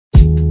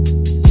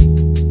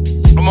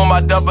my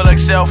double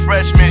XL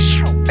freshman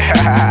shit.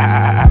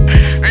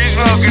 We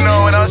smoking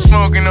on what I'm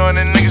smoking on,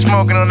 and niggas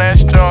smoking on that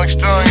strong. You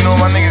know,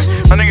 my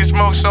niggas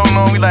smoke so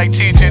long, we like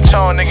Cheech and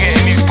Chong, nigga,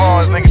 hitting these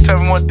bars, nigga. Tell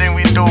me one thing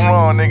we do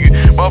wrong, nigga.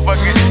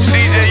 Motherfucker,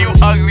 CJ, you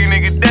ugly,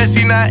 nigga.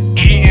 Desi not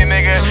eating,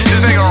 nigga.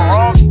 This nigga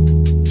wrong.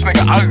 This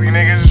nigga ugly,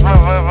 nigga. Just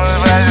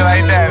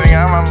like that, nigga.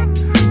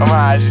 I'm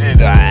hot shit.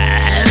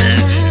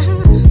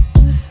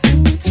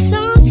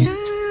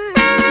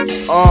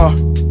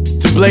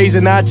 To blaze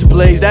or not to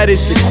blaze, that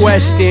is the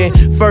question.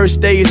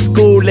 First day of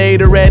school,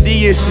 later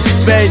ready in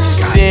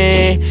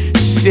suspension.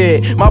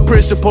 Shit, my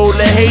principal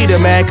a hater,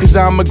 man, cause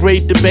I'm a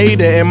great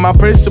debater, and my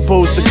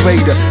principal's a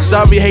greater.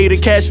 Sorry hater,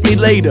 catch me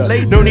later.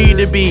 No need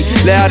to be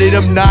loud and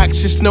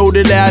obnoxious, know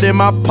the loud in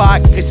my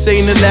pockets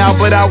ain't allowed,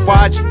 but I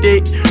watched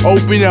it.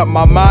 Open up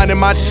my mind and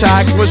my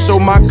chakra so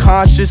my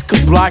conscience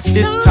could block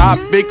this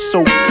topic,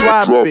 so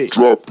drop it.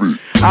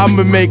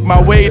 I'ma make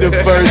my way to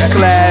first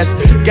class.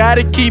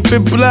 Gotta keep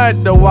it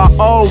blunt, though I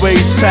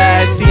always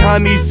pass. See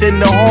honeys in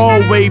the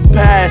hallway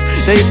pass.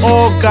 They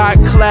all got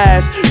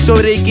class, so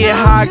they get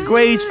high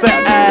grades for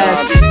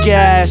ass.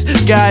 Gas,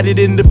 got it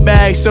in the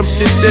bag,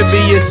 something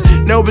serious.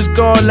 Know it's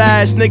gon'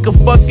 last, nigga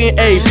fucking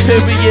A,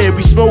 period.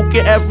 We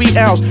smoking every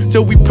ounce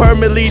till we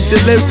permanently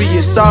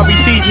delirious. Sorry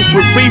teachers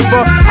with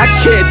reefer, I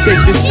can't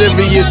take this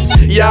serious.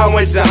 Y'all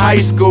went to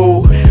high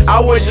school, I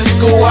went to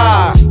school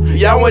high.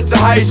 Y'all went to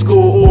high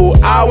school, ooh,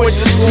 I went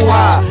to school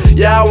high.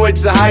 Y'all went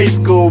to high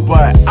school,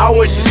 but I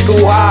went to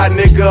school high,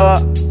 nigga.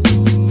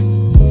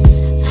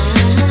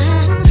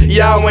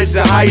 Y'all went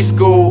to high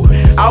school,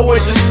 I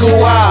went to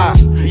school high.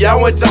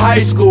 Y'all went to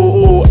high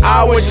school, ooh,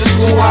 I went to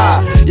school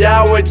high.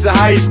 Y'all went to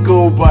high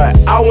school, but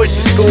I went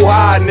to school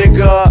high,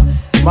 nigga.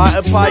 My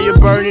empire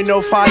burning,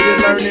 no fire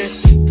learning.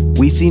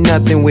 We see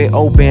nothing with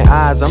open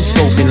eyes, I'm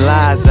scoping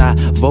lies. I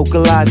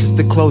vocalize just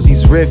to close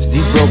these rifts,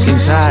 these broken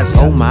ties.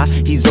 Oh my,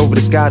 he's over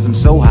the skies, I'm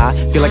so high.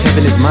 Feel like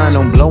heaven is mine,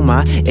 don't blow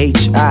my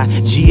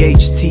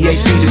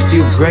H-I-G-H-T-A-C to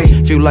feel great.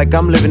 Feel like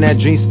I'm living that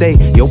dream state.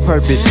 Your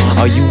purpose,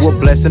 are you a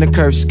blessing, a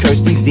curse? Curse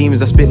these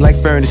demons, I spit like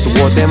furnace. To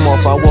ward them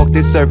off, I walk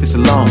this surface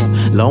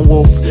alone. Lone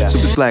wolf,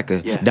 super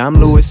slacker, Dom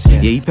Lewis, yeah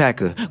he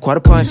packer. Quite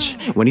a punch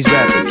when these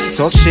rappers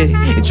talk shit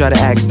and try to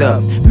act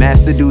up.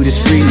 Master do this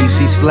freely,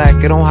 see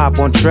slacker, don't hop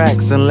on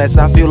tracks unless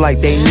I feel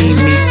like they need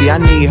me. See, I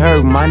need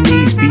her, my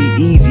knees be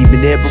easy.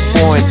 Been there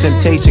before and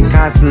temptation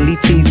constantly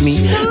tease me.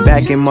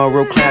 Back in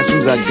Monroe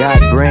classrooms, I got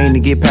brain to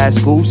get past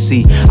school.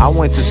 See, I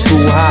went to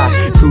school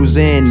high,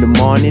 cruising in the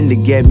morning to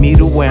get me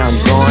to where I'm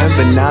going.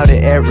 But now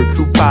that every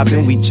crew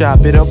popping, we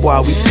chop it up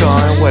while we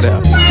touring. What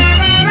up?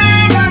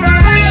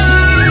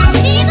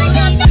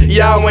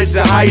 Y'all went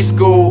to high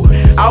school,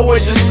 I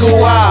went to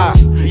school high.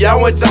 Y'all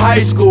went to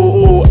high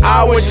school, ooh,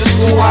 I went to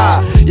school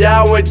high.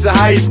 Y'all went to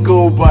high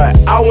school, but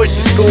I went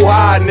to school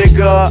high,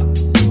 nigga.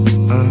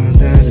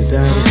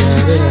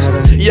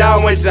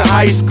 Y'all went to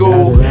high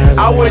school,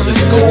 I went to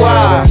school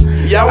high.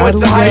 Y'all went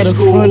to high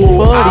school,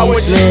 ooh, I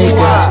went to school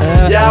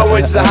high. Y'all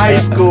went to high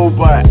school,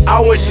 but I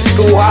went to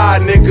school high,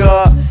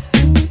 nigga.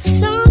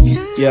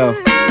 Yo.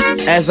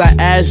 As I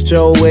asked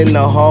Joe in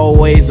the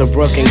hallways of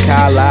Brooklyn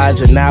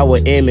College, and now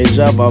an image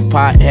of a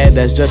pothead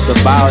that's just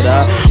about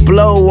to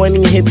blow when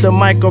he hit the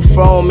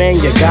microphone, man,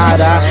 you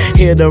gotta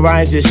hear the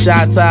rhymes, your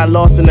shots, I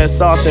lost in that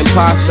sauce and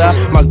pasta.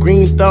 My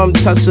green thumb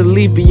touched a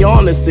leaf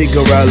beyond a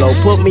cigarello,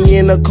 put me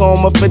in a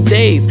coma for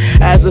days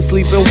as a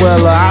sleeping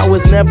weller. I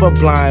was never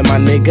blind, my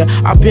nigga,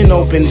 I've been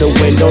open the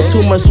window,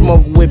 too much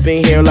smoke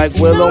whipping here like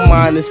Willow,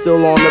 mine is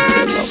still on the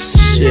pillow.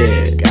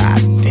 Shit,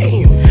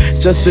 goddamn,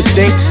 just to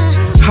think.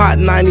 Hot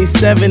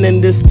 97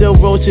 and there's still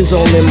roaches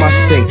on in my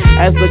sink.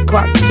 As the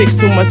clock ticked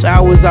too much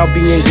hours, I'll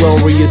be in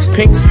glorious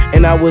pink.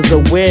 And I was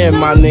aware,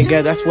 my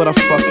nigga, that's what I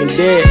fucking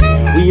did.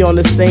 We on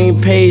the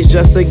same page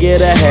just to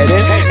get ahead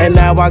in. And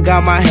now I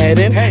got my head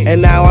in,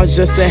 and now I'm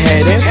just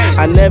ahead in.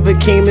 I never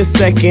came in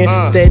second,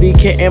 steady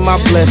getting my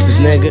blessings,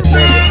 nigga.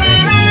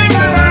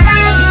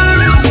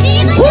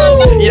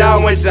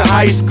 Y'all went to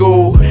high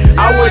school,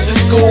 I went to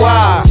school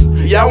high.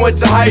 Y'all went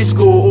to high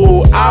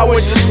school, ooh, I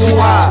went to school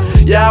high.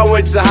 Y'all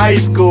went to high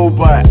school,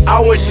 but I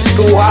went to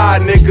school high,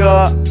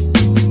 nigga.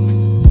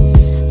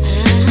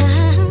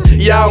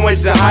 Y'all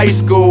went to high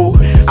school,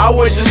 I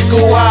went to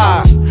school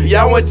high.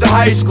 Y'all went to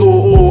high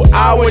school, ooh,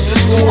 I went to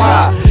school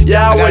high.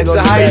 Y'all went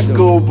to high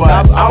school, but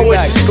I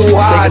went to school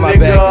high,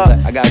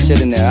 nigga. I got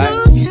shit in there,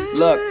 alright?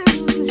 Look,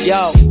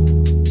 yo.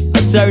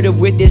 Assertive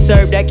with this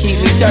herb that keep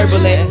me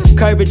turbulent.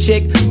 Curb a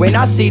chick when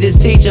I see this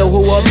teacher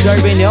who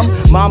observing him.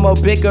 Mama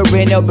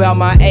bickering about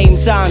my aim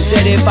sign.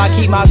 Said if I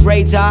keep my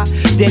grades high,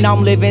 then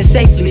I'm living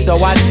safely.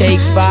 So I take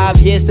 5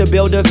 years to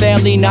build a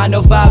family. 9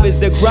 to 5 is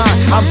the grind.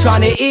 I'm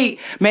trying to eat.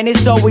 Man,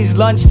 it's always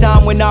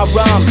lunchtime when I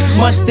rhyme.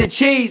 Munch the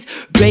cheese,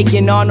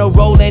 bacon on a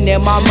rolling,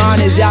 and my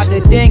mind is out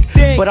to think.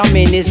 But I'm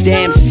in this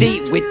damn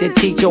seat with the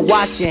teacher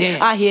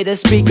watching. I hear the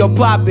speaker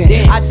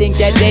popping. I think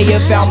that they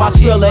have found my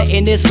thriller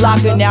in this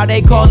locker. Now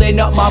they calling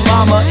up my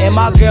mama and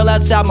my girl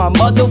outside my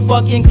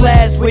motherfucking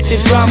class with the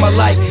drama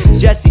like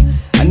Jesse.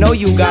 I know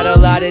you got a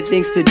lot of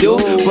things to do,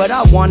 but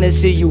I wanna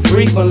see you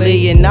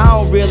frequently, and I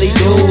don't really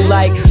do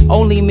like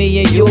only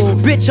me and you.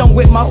 Bitch, I'm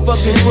with my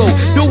fucking crew.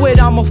 Do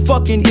it, I'ma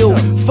fucking do.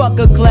 Fuck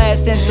a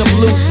class and some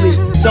loosely.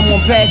 Someone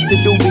pass the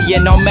doobie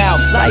and I'm out.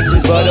 Life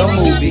is but a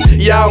movie.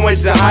 Yeah, I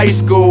went to high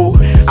school.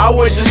 I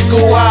went to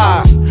school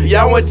high.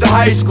 Yeah, I went to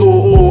high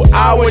school. Ooh,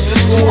 I went to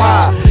school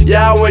high.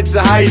 Yeah, I went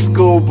to high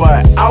school,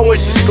 but I went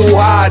to school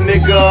high,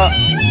 nigga.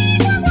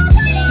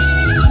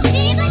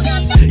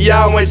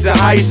 Yeah, I went to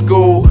high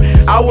school.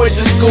 I went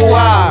to school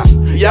high.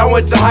 Yeah, I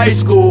went to high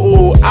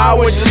school. Ooh, I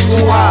went to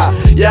school high.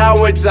 Yeah, I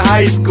went to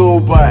high school,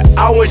 but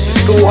I went to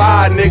school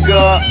high,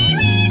 nigga.